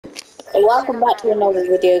Welcome back to another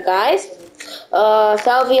video, guys.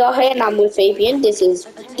 Salvia here, and I'm with Fabian. This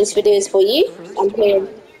video is for you. I'm playing.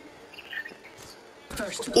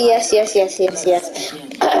 Yes.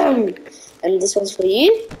 And this one's for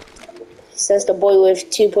you. Says the boy with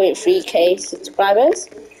 2.3k subscribers.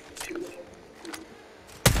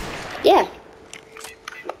 Yeah.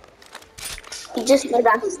 You just know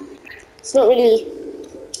that it's not really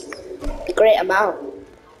a great amount.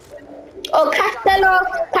 Oh, Castello,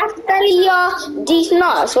 these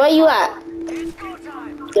nuts. Where you at?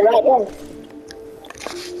 You're right there.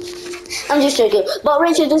 I'm just joking. But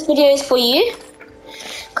Richard, this video is for you.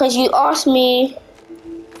 Because you asked me,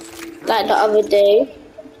 like the other day.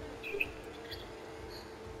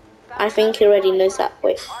 I think he already knows that.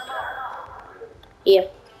 Wait. Yeah.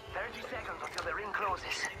 30 seconds until the ring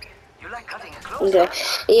closes. You like cutting it close? Okay.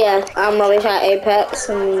 Yeah, I'm rubbish at Apex.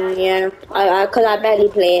 And yeah, because I barely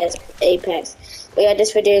play as Apex. But yeah,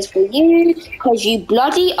 this video is for you. Because you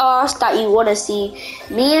bloody asked that you want to see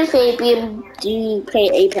me and Fabian do play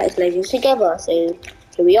Apex Legends together. So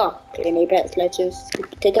here we are, playing Apex Legends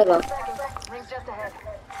together.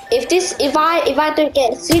 If I don't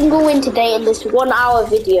get a single win today in this 1 hour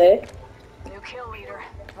video,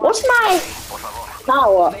 what's my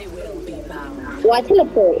power? Do I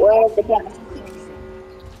teleport? Where is the gas?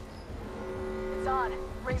 It's on.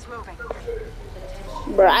 Ring's moving.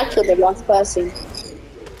 Bro, I killed the last person.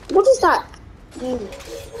 What is that?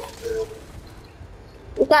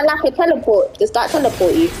 Is that like a teleport? Does that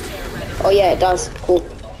teleport you? Oh yeah, it does. Cool.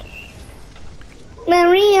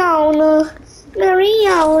 Mariana,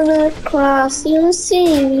 cross you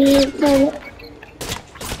see me.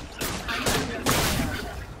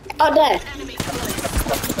 Oh, there.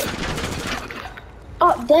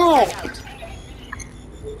 Oh, there.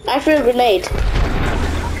 I threw a grenade.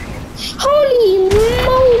 Holy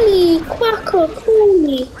moly, quacker,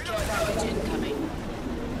 coolie.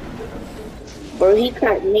 Bro, he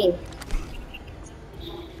cracked me.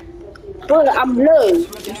 Bro, I'm low. You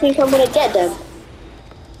think I'm gonna get them?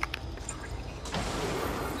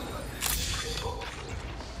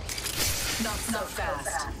 Not so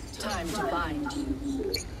fast. Time to bind you.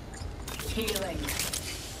 Healing.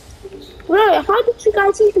 Bro, how did you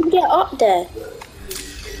guys even get up there?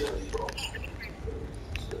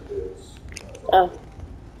 Oh.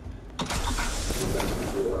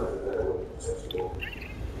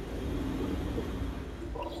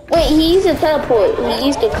 Wait, he used a teleport. He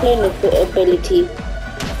used the clone ability.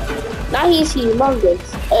 Now he's humongous.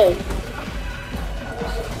 Oh.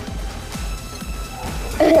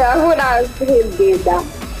 I thought I was him doing that.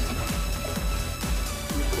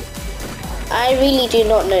 I really do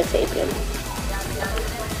not know Fabian.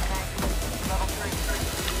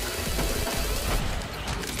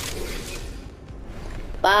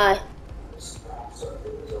 Bye.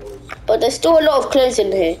 But there's still a lot of clones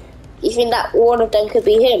in here. You think that one of them could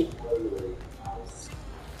be him?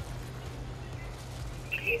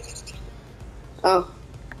 Oh.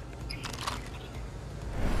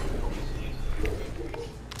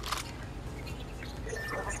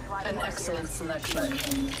 An excellent selection.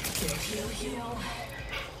 Heal.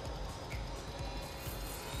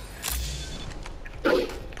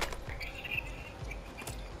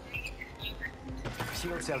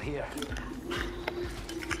 Shield cell here.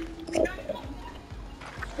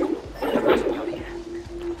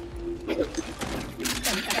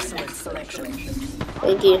 An excellent selection.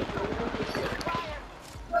 Thank you.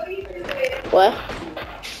 What?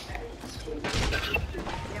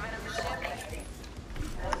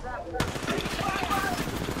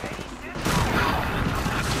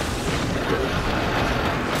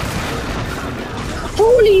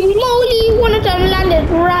 Holy moly, one of them landed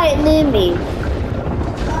right near me.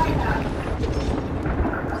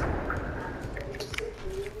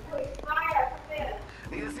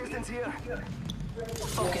 Need assistance here.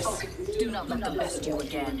 Focus. Do not let them best you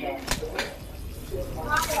again.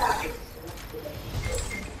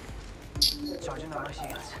 Charging on my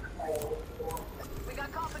shields. We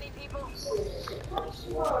got company, people.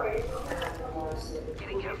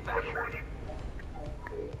 Getting health back.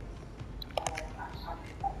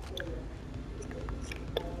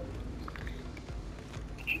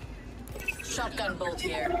 Shotgun bolt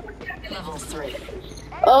here. Level 3.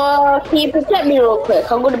 Can you protect me real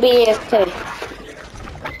quick? I'm gonna be AFK.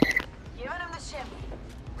 Giving him the ship.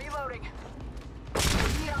 Reloading.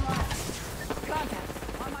 Contact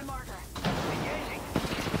on my marker. Engaging.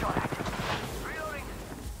 Contact. Reloading.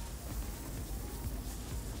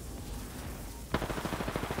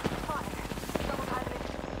 Spotted. Double timing.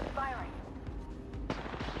 Firing.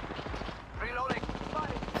 Reloading.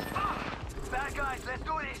 Spotted. Bad guys, let's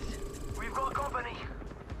do this. We've got company.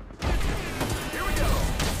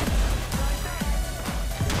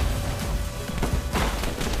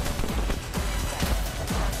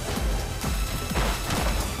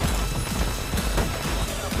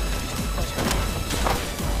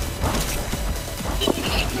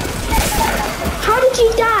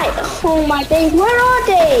 Oh my days, where are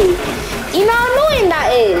they? You know how annoying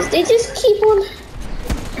that is? They just keep on...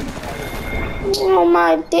 Oh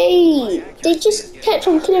my days. They just kept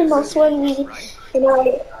on killing us when we... You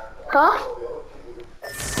know... Huh?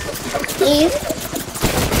 Please?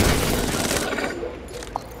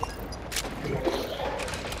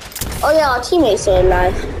 Oh yeah, our teammates are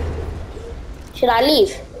alive. Should I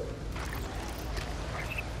leave?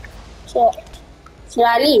 Should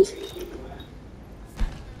I leave?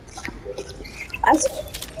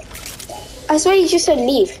 I swear you just said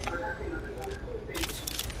leave.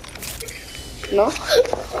 No?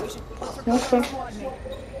 Okay.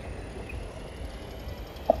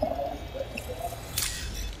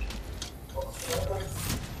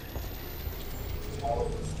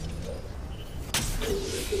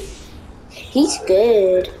 He's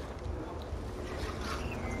good.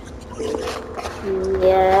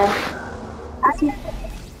 Yeah.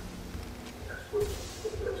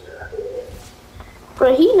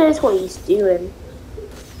 Bro, he knows what he's doing.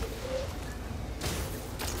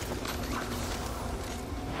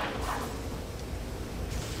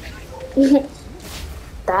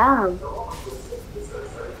 Damn.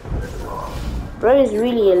 Bro is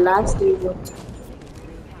really a lifesaver.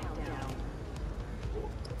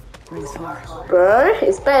 Bro,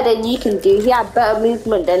 it's better than you can do. He had better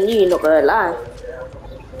movement than you, not gonna lie.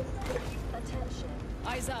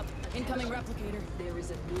 Eyes up. Incoming replicator. There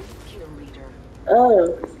is a new kill leader.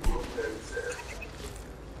 Oh.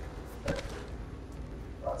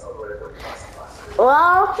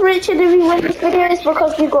 Well, Richard, if you win this video, it's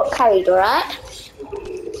because we got carried, alright?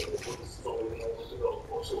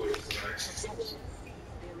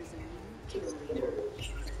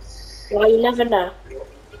 Well, you never know.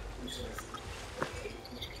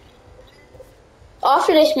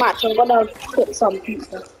 After this match, I'm gonna put some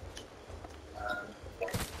pizza.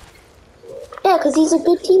 Yeah, because he's a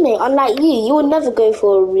good teammate. Unlike you would never go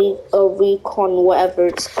for a recon, whatever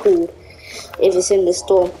it's called, if it's in the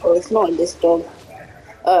storm, or it's not in the storm.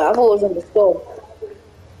 I thought it was in the storm.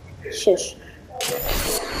 Shush.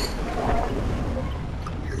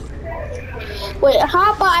 Wait,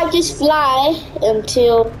 how about I just fly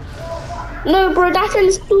until... No, bro, that's in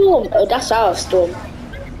the storm. Oh, that's out of storm.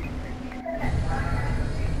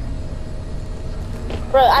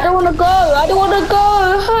 Bro, I don't want to go. I don't want to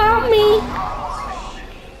go. Help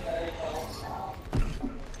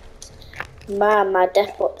me. Man, my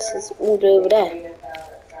death box is all the way over there.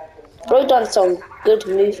 Bro done some good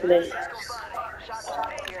movement.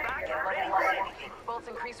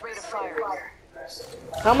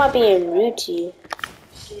 How am I being rude to you?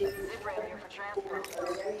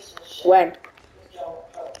 When?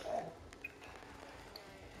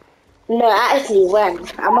 No, actually, when?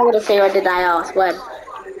 I'm not gonna say when did I ask, when?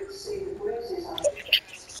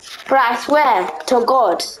 Bro, I swear to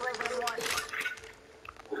God.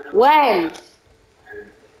 When?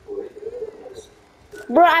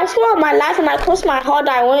 Bro, I swear on my life and I cross my heart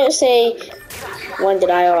I won't say when did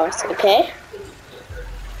I ask, okay?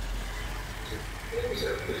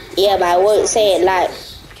 Yeah, but I won't say it like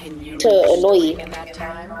to annoy you.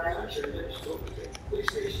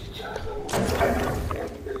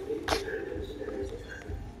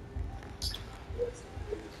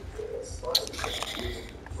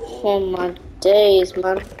 Oh my days,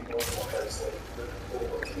 man.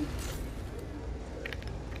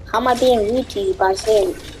 How am I being rude to you by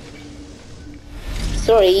saying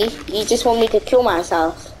sorry? You just want me to kill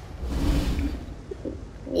myself?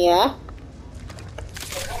 Yeah?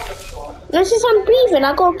 No, since I'm breathing,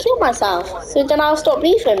 I gotta kill myself. So then I'll stop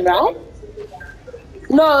breathing, right?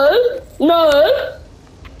 No, no,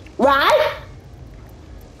 right?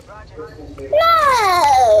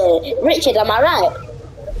 No! Richard, am I right?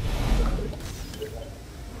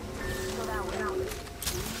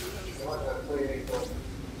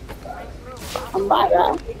 I'm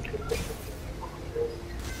right?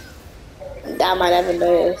 Damn, I never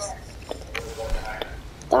noticed.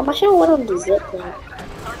 Damn, I should've went on the zip line.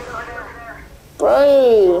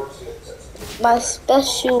 Bro, my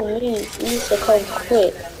special move needs to come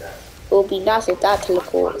quick. It would be nice if that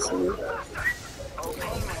teleports me.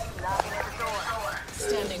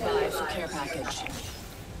 Standing by for care package.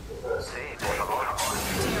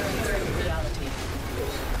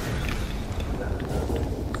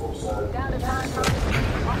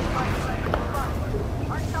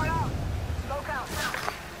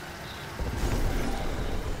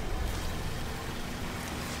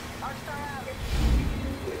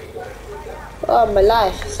 Oh, I'm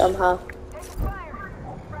alive somehow.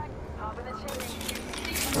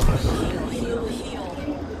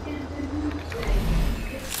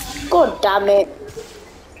 God damn it.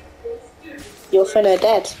 You're finna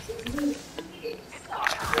dead.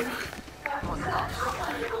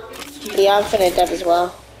 Yeah, I'm finna dead as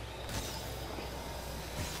well.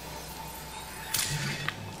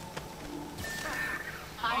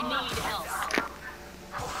 I need help.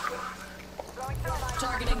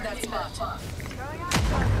 Targeting that spot.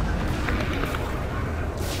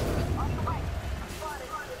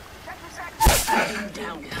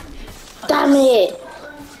 Down. Damn it!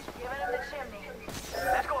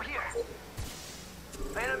 Let's go here.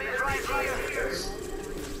 Enemy is right here.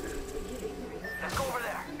 Let's go over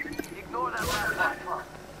there. Ignore that last one.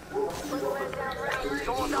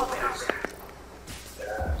 Someone's out there.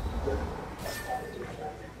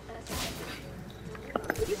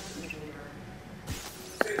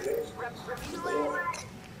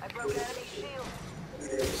 I broke enemy shield.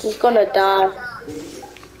 He's gonna die.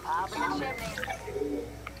 Up in the chimney.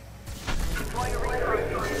 Deploying a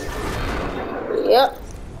reinforcement. Yep.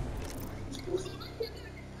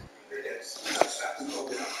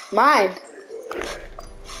 Mine.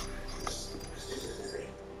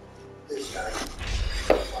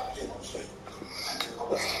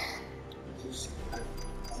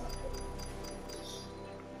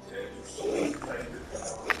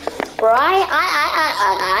 Bro, I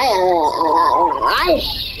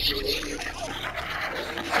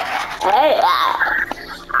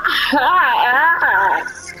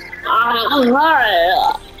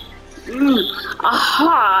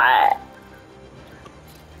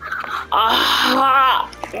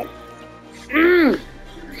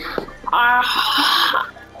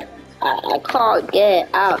can't get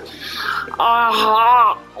out.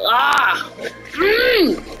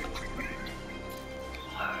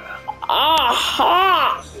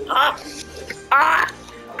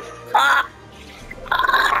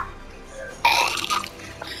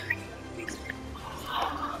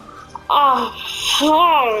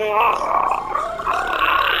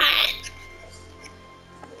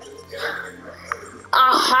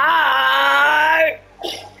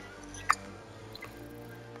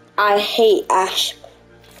 I hate Ash.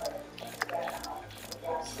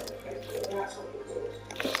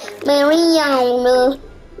 Mariana,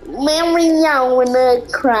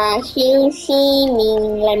 crash, you see me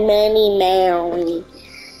like Mary.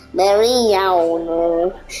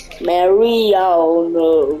 Mariana,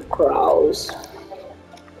 cross.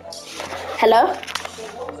 Hello?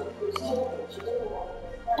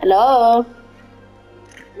 Hello?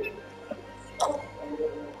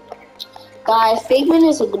 Guys, Figment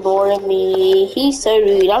is ignoring me. He's so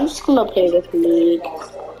rude. I'm just gonna play with League.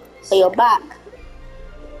 So you're back.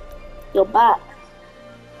 You're back.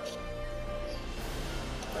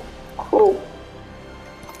 Cool.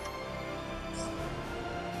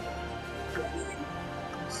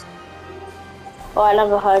 Oh, I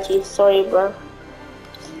never heard you. Sorry, bro.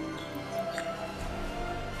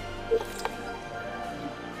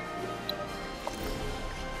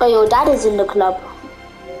 Oh, your dad is in the club.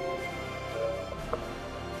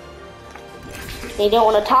 You don't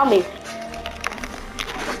want to tell me.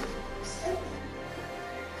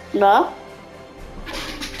 No?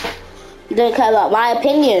 You don't care about my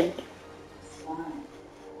opinion.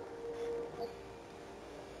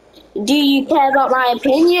 Do you care about my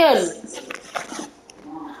opinion?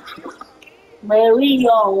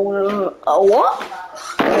 Mario, what?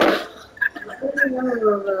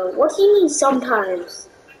 What do you mean sometimes?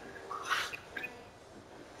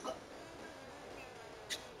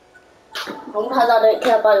 Sometimes I don't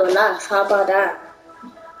care about your life. How about that?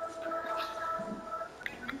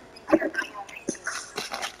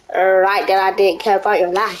 Right, then I didn't care about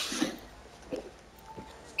your life.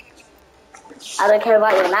 I don't care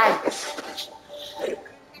about your life.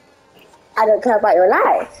 I don't care about your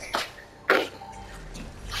life.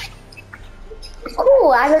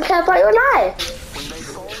 Cool, I don't care about your life. When they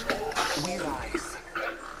fall, we rise.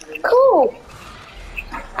 Cool.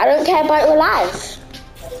 I don't care about your life.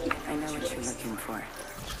 I know what you're looking for.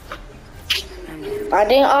 I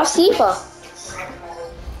didn't ask either.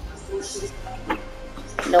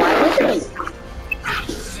 No, I didn't.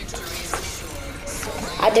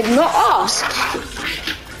 I did not ask.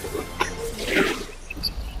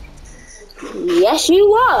 Yes, you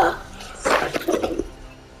were.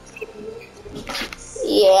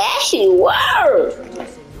 Yes, you were.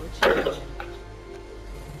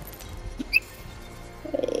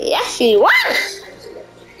 Yes, you was.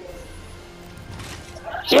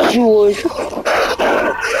 Yes, you was.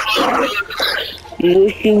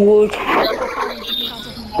 Yes, you was.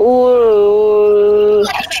 Oh.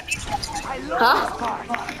 Huh?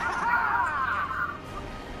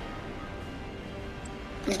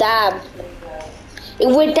 Damn.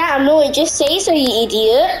 With that, no, just say so, you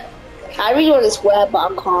idiot. I really want to swear,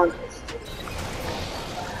 but I can't.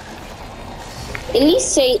 At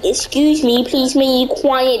least say, excuse me, please may you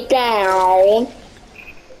quiet down.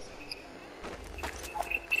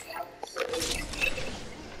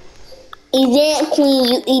 Is that Queen,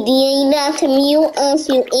 you idiot? Not to mute us,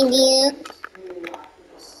 you idiot.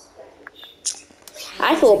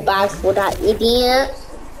 I feel bad for that idiot.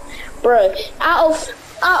 Bro, out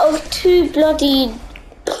of 2 bloody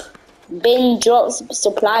bin drops,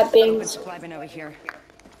 supply bins. Supply bin over here.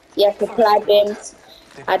 Yeah, supply bins.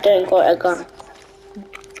 I don't got a gun.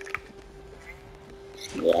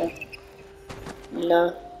 Yeah.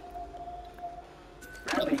 No.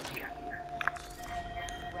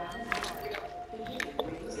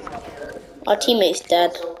 Our teammate's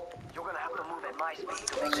dead. You're gonna have to move at my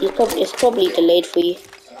speed. It's probably delayed for you.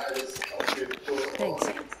 Thanks.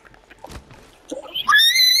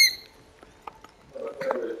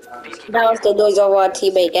 That was the noise of our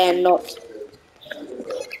teammate getting knocked.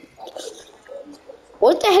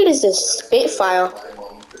 What the hell is this Spitfire?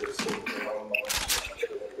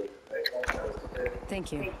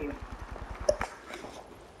 Thank you. We've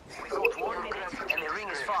got 1 minute and the ring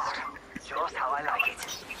is far. Just how I like it.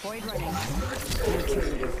 Void running. No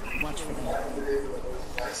curative. Watch for them.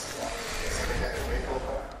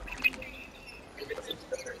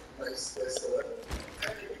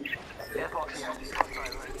 Airport here.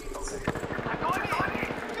 I'm going on.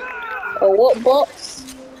 A what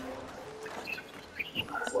box?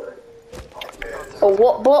 A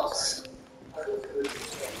what box?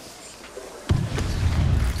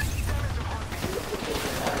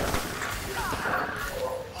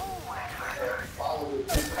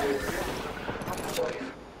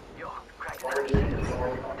 Yo, crack that.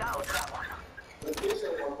 Down that one.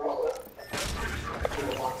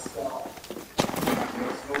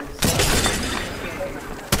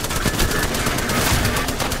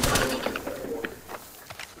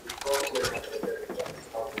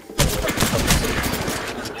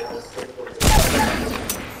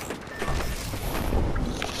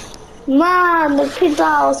 Man, the kid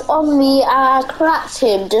that was on me, I cracked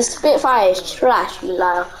him. The Spitfire is trash, you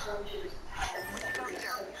liar.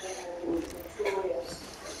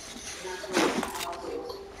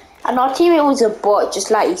 And our teammate was a bot,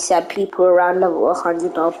 just like you said, people around level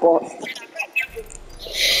 100 are bots.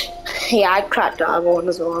 Yeah, I cracked that other one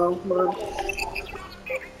as well, man.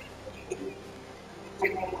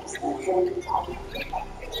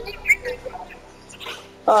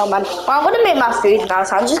 Oh man, well, I'm gonna make my food now,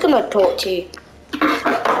 so I'm just gonna talk to you.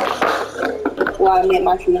 While I make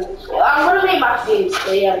my food. I'm gonna make my food,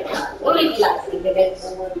 so yeah. Only like 3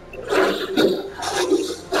 minutes.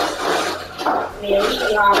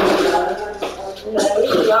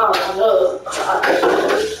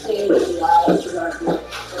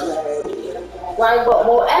 Why I got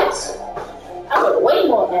more eggs? I got way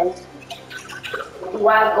more eggs.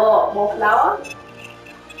 Why I got more flour?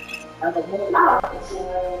 I got more flour.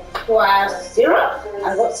 Do I have syrup?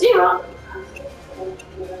 I got syrup.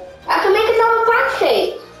 I can make another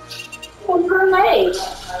pancake. Homemade.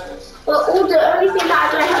 But the only thing that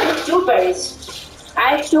I don't have is strawberries. I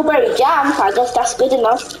have strawberry jam, so I guess that's good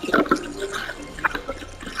enough.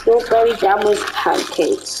 Strawberry jam with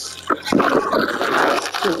pancakes.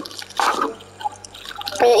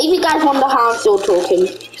 If you guys wonder how I'm still talking,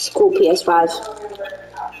 it's called PS5.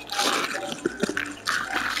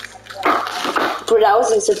 But that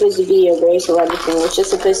wasn't supposed to be a race or anything, it was just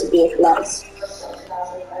supposed to be a class.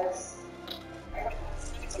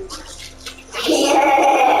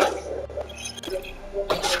 Yeah.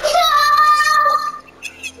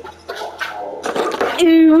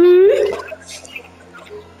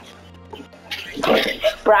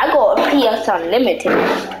 Bro, I got a PS Unlimited.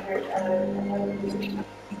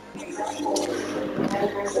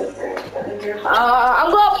 I'm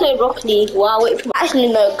gonna play Rocket League while I wait for. Actually,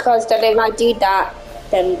 no, because then if I do that,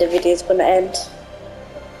 then the video's gonna end.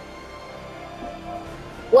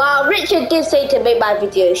 Well, Richard did say to make my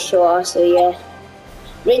video short, so yeah.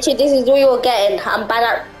 Richard, this is what you're getting. I'm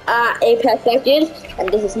bad at Apex Legends, and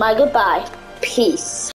this is my goodbye. Peace.